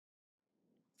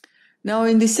Now,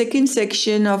 in the second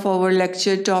section of our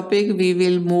lecture topic, we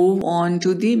will move on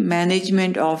to the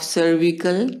management of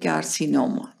cervical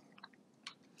carcinoma.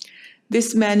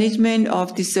 This management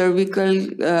of the cervical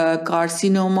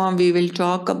carcinoma, we will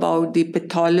talk about the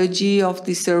pathology of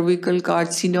the cervical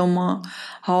carcinoma,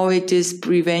 how it is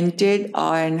prevented,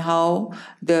 and how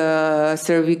the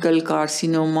cervical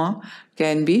carcinoma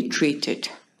can be treated.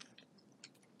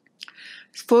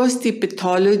 First, the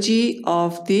pathology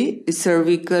of the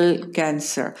cervical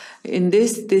cancer. In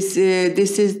this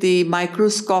is the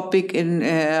microscopic in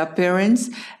appearance,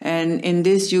 and in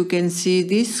this you can see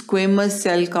the squamous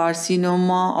cell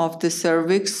carcinoma of the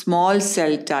cervix, small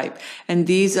cell type, and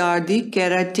these are the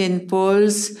keratin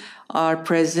pearls are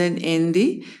present in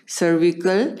the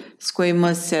cervical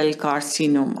squamous cell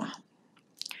carcinoma.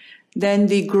 Then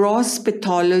the gross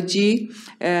pathology,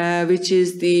 which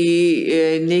is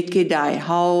the naked eye,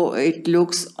 how it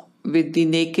looks with the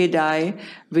naked eye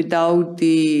without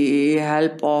the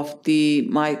help of the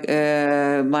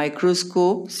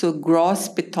microscope. So gross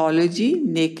pathology,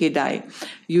 naked eye.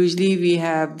 Usually we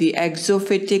have the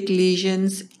exophytic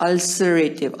lesions,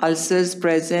 ulcerative, ulcers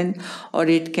present, or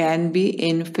it can be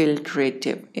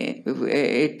infiltrative.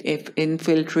 It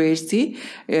infiltrates the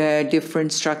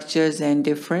different structures and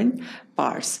different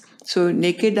parts. So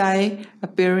naked eye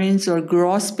appearance or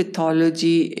gross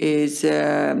pathology is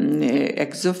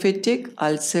exophytic,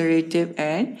 ulcerative,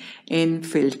 and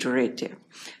infiltrative.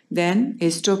 Then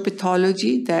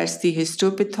histopathology, that's the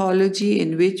histopathology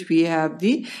in which we have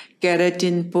the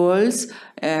keratin pearls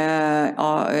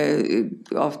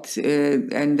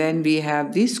and then we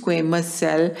have the squamous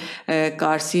cell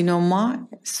carcinoma,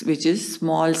 which is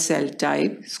small cell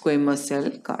type squamous cell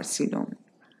carcinoma.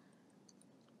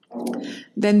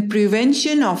 Then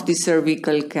prevention of the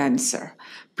cervical cancer.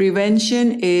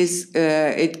 Prevention is,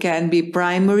 it can be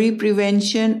primary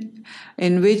prevention,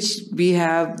 in which we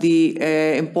have the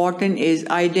important is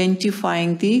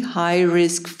identifying the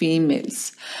high-risk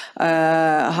females.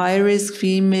 High-risk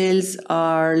females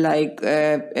are like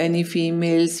any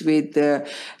females with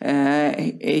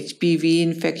HPV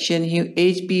infection.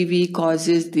 HPV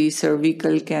causes the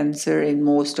cervical cancer in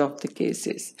most of the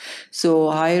cases. So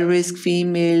high-risk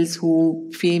females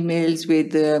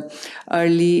with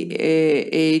early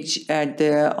age at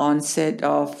the onset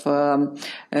of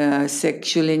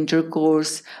sexual intercourse,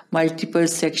 multiple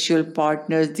sexual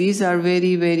partners, these are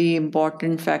very, very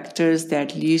important factors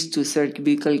that leads to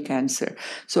cervical cancer.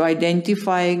 So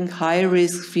identifying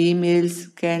high-risk females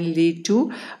can lead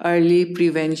to early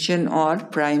prevention or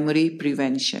primary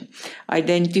prevention.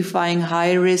 Identifying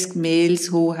high-risk males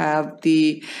who have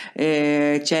the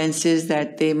chances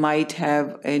that they might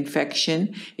have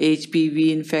infection,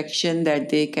 HPV infection, that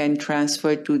they can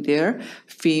transfer to their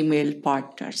female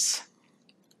partners.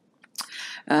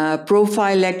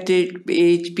 Prophylactic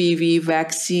HPV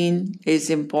vaccine is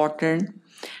important.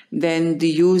 Then the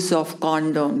use of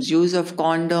condoms. Use of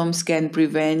condoms can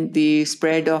prevent the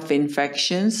spread of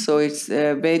infections. So it's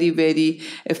very, very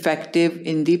effective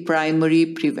in the primary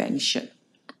prevention.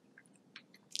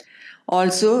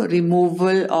 Also,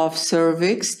 removal of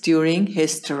cervix during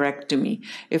hysterectomy.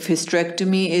 If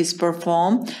hysterectomy is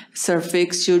performed,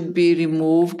 cervix should be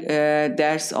removed.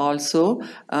 That's also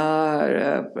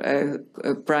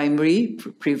primary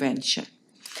prevention.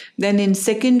 Then in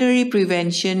secondary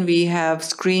prevention, we have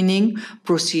screening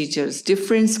procedures,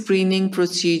 different screening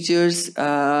procedures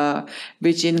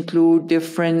which include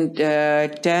different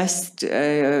tests,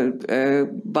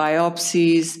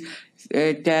 biopsies,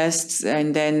 tests,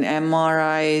 and then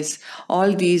MRIs.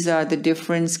 All these are the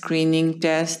different screening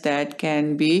tests that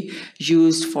can be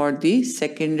used for the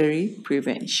secondary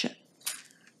prevention.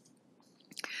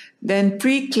 Then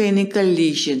preclinical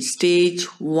lesions, stage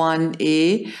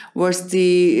 1A, was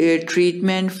the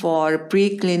treatment for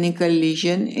preclinical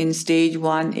lesion in stage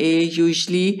 1A,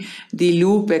 usually the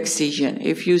loop excision.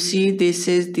 If you see, this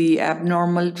is the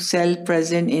abnormal cell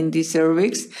present in the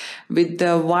cervix. With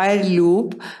the wire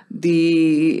loop,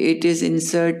 it is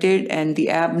inserted and the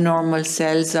abnormal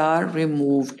cells are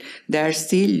removed. That's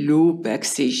the loop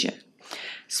excision.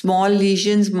 Small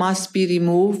lesions must be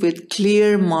removed with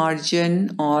clear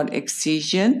margin or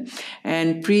excision,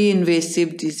 and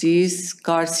pre-invasive disease,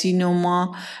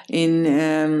 carcinoma in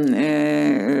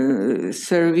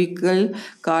cervical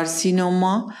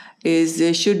carcinoma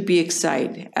should be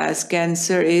excised, as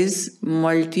cancer is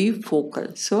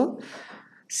multifocal. So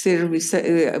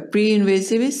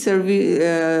Pre-invasive is cervical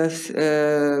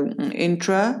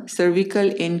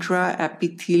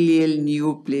intraepithelial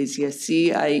neoplasia,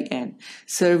 CIN.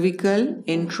 Cervical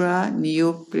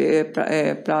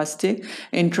intraneoplastic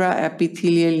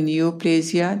intraepithelial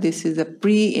neoplasia. This is a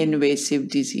pre-invasive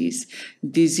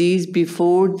disease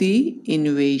before the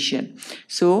invasion.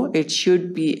 So it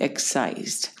should be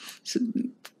excised. So,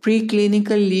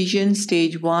 preclinical lesion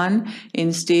stage 1.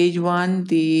 In stage 1,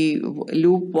 the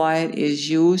loop wire is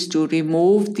used to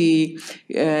remove the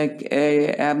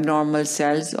abnormal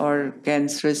cells or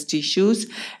cancerous tissues,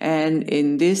 and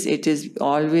in this it is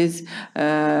always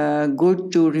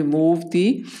good to remove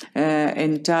the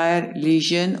entire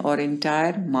lesion or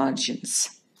entire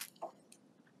margins.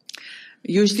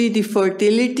 Usually the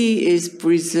fertility is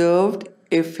preserved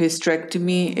if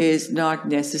hysterectomy is not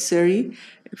necessary.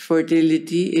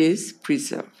 Fertility is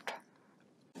preserved.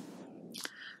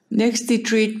 Next, the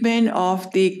treatment of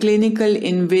the clinical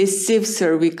invasive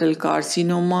cervical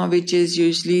carcinoma, which is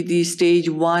usually the stage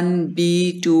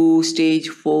 1B to stage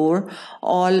 4.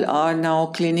 All are now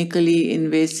clinically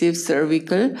invasive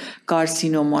cervical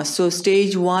carcinoma. So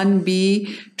stage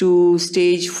 1B to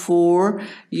stage 4,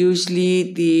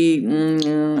 usually the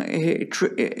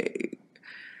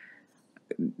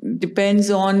depends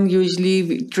on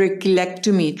usually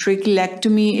trachelectomy.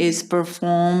 Trachelectomy is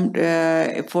performed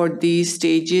for these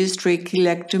stages.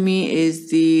 Trachelectomy is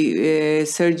the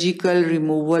surgical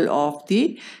removal of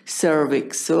the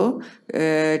cervix. So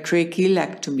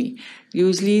trachelectomy.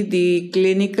 Usually the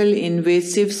clinical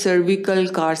invasive cervical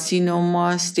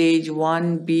carcinoma stage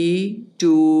 1B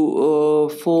to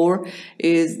 4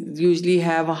 is usually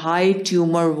have high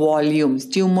tumor volumes.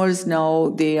 Tumors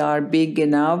now, they are big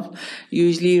enough.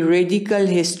 Usually radical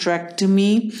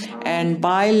hysterectomy and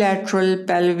bilateral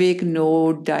pelvic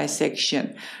node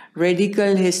dissection.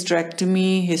 Radical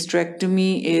hysterectomy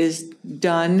is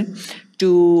done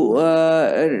to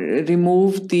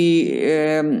remove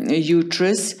the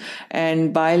uterus,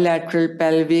 and bilateral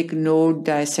pelvic node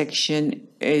dissection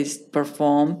is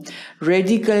performed.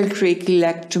 Radical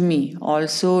trachelectomy,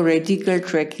 also radical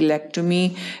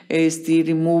trachelectomy is the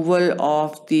removal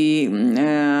of the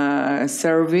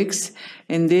cervix.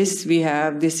 In this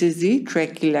this is the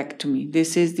trachelectomy.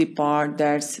 This is the part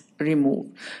that's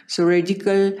removed. So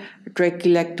radical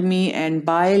trachelectomy and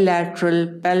bilateral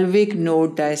pelvic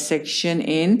node dissection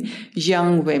in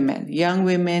young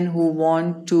women who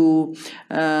want to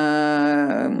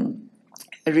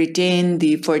retain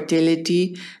the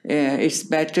fertility. It's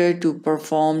better to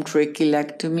perform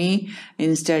trachelectomy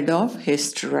instead of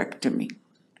hysterectomy.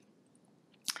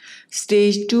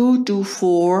 Stage 2 to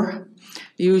 4,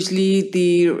 usually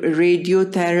the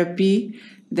radiotherapy,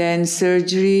 then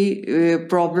surgery,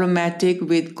 problematic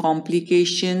with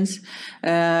complications.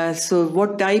 So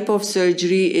what type of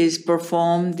surgery is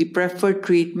performed? The preferred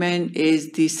treatment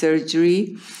is the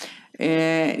surgery.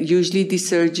 Usually the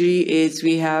surgery is,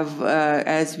 we have,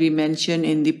 as we mentioned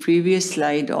in the previous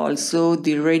slide also,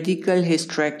 the radical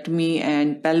hysterectomy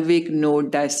and pelvic node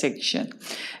dissection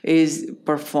is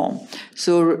performed.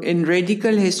 So in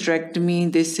radical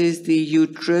hysterectomy, this is the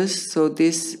uterus. So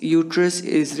this uterus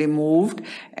is removed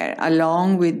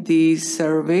along with the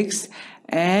cervix,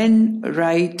 and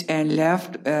right and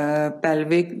left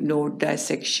pelvic node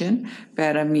dissection,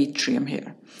 parametrium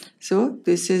here. So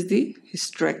this is the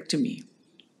hysterectomy.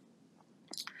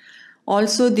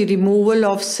 Also the removal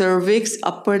of cervix,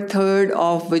 upper third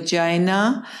of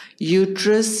vagina,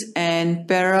 uterus and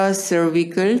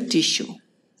paracervical tissue.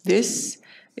 This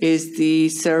is the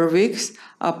cervix,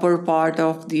 upper part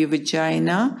of the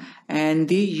vagina, and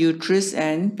the uterus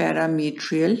and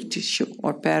parametrial tissue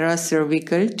or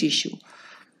paracervical tissue.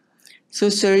 So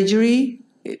surgery,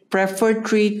 preferred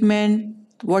treatment,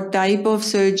 what type of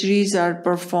surgeries are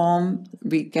performed?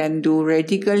 We can do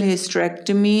radical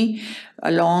hysterectomy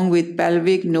along with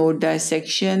pelvic node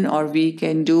dissection, or we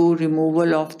can do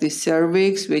removal of the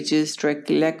cervix, which is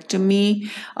trachelectomy,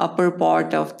 upper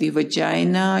part of the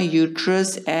vagina,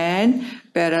 uterus and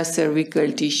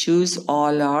paracervical tissues,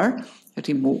 all are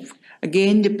removed.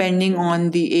 Again, depending on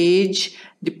the age,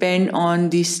 depend on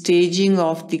the staging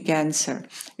of the cancer.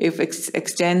 If it's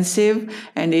extensive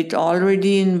and it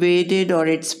already invaded or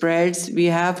it spreads, we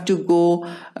have to go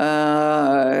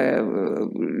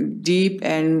deep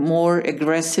and more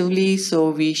aggressively,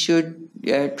 so we should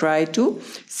try to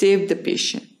save the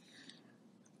patient.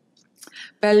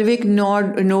 Pelvic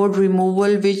node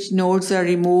removal, which nodes are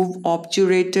removed: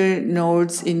 obturator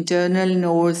nodes, internal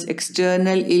nodes,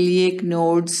 external iliac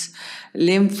nodes.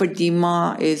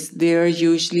 Lymphedema is there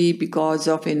usually because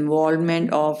of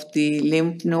involvement of the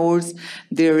lymph nodes.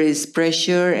 There is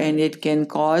pressure and it can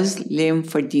cause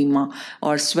lymphedema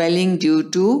or swelling due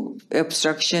to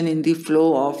obstruction in the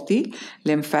flow of the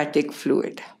lymphatic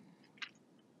fluid.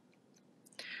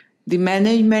 The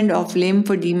management of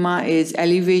lymphedema is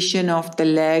elevation of the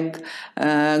leg,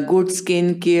 good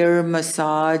skin care,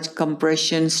 massage,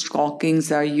 compression,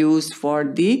 stockings are used for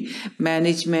the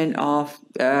management of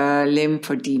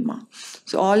lymphedema.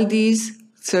 So all these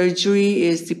surgery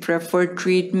is the preferred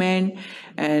treatment,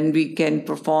 and we can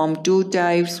perform two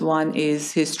types. One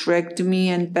is hysterectomy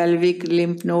and pelvic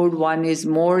lymph node. One is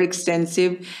more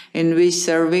extensive, in which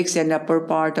cervix and upper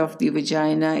part of the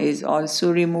vagina is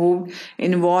also removed.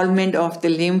 Involvement of the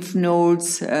lymph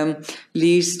nodes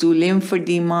leads to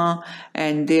lymphedema,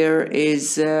 and there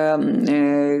is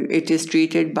it is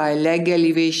treated by leg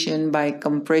elevation, by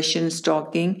compression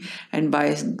stocking, and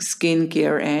by skin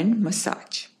care and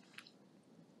massage.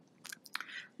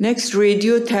 Next,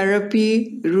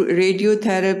 radiotherapy.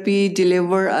 Radiotherapy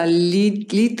deliver a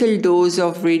lethal dose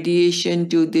of radiation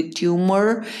to the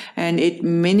tumor, and it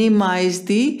minimizes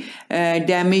the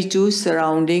damage to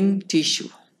surrounding tissue.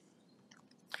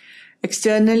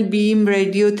 External beam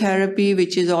radiotherapy,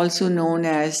 which is also known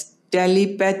as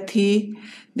telepathy.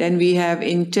 Then we have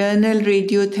internal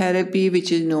radiotherapy,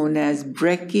 which is known as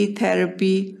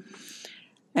brachytherapy.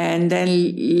 And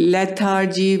then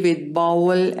lethargy with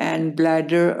bowel and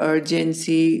bladder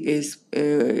urgency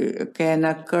can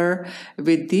occur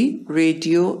with the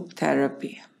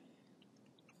radiotherapy.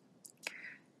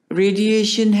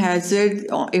 Radiation hazard: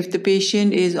 if the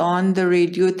patient is on the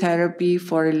radiotherapy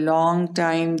for a long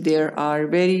time, there are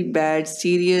very bad,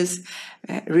 serious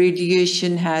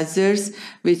radiation hazards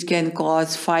which can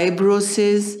cause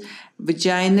fibrosis,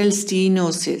 vaginal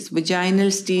stenosis.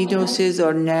 Vaginal stenosis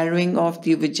or narrowing of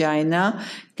the vagina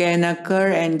can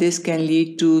occur, and this can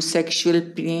lead to sexual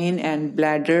pain and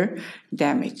bladder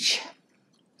damage.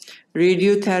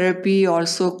 Radiotherapy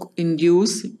also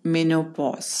induces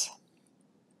menopause.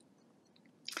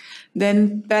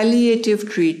 Then palliative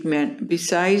treatment.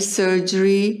 Besides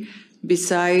surgery,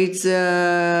 besides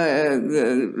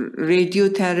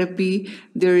radiotherapy,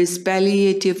 there is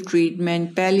palliative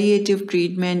treatment. Palliative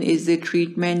treatment is the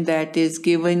treatment that is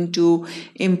given to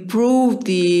improve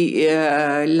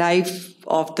the life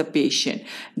of the patient.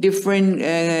 Different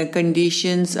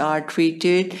conditions are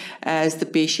treated as the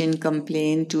patient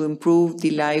complains to improve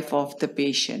the life of the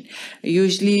patient.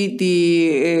 Usually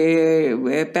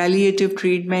the palliative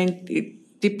treatment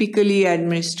typically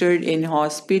administered in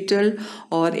hospital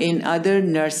or in other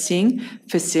nursing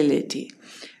facility.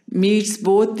 Meets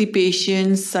both the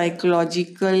patient's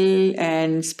psychological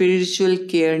and spiritual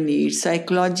care needs.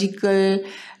 Psychological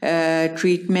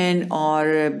treatment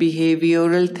or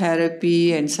behavioral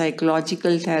therapy and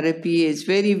psychological therapy is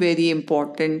very, very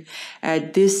important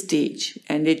at this stage,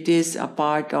 and it is a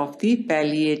part of the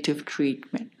palliative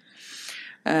treatment.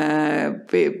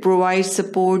 Provide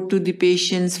support to the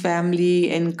patient's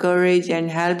family, encourage and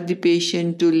help the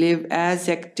patient to live as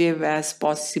active as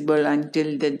possible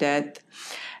until the death.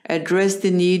 Address the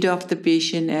need of the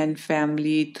patient and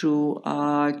family through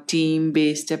a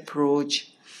team-based approach.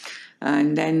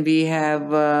 And then we have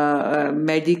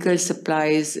medical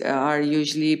supplies are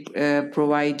usually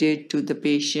provided to the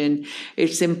patient.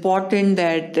 It's important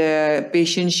that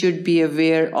patients should be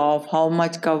aware of how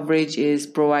much coverage is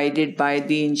provided by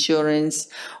the insurance,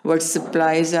 what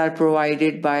supplies are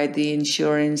provided by the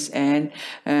insurance, and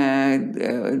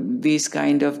these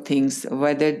kind of things,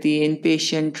 whether the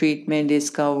inpatient treatment is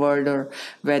covered or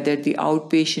whether the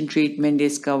outpatient treatment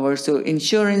is covered. So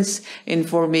insurance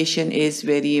information is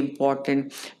very important,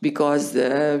 because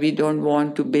we don't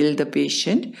want to bill the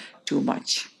patient too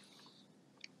much.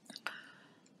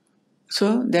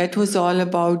 So that was all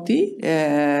about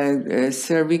the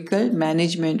cervical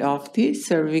management of the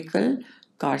cervical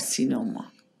carcinoma.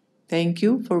 Thank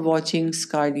you for watching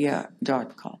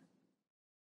sqadia.com.